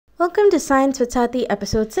Welcome to Science with Saathi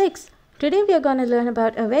episode 6. Today we are going to learn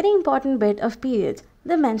about a very important bit of periods,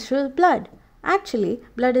 the menstrual blood. Actually,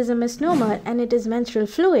 blood is a misnomer and it is menstrual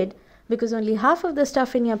fluid because only half of the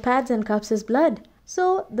stuff in your pads and cups is blood.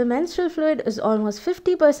 So, the menstrual fluid is almost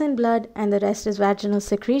 50% blood and the rest is vaginal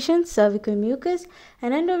secretion, cervical mucus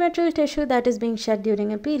and endometrial tissue that is being shed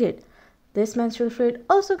during a period. This menstrual fluid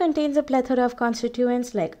also contains a plethora of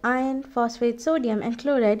constituents like iron, phosphate, sodium and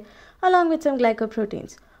chloride along with some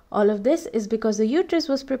glycoproteins. All of this is because the uterus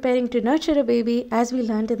was preparing to nurture a baby as we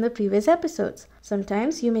learned in the previous episodes.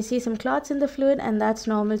 Sometimes you may see some clots in the fluid and that's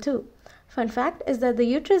normal too. Fun fact is that the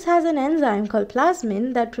uterus has an enzyme called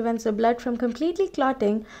plasmin that prevents the blood from completely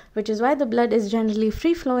clotting, which is why the blood is generally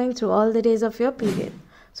free-flowing through all the days of your period.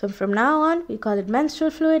 So from now on, we call it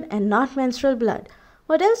menstrual fluid and not menstrual blood.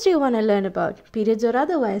 What else do you want to learn about, periods or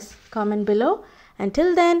otherwise? Comment below.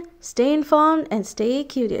 Until then, stay informed and stay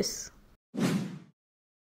curious.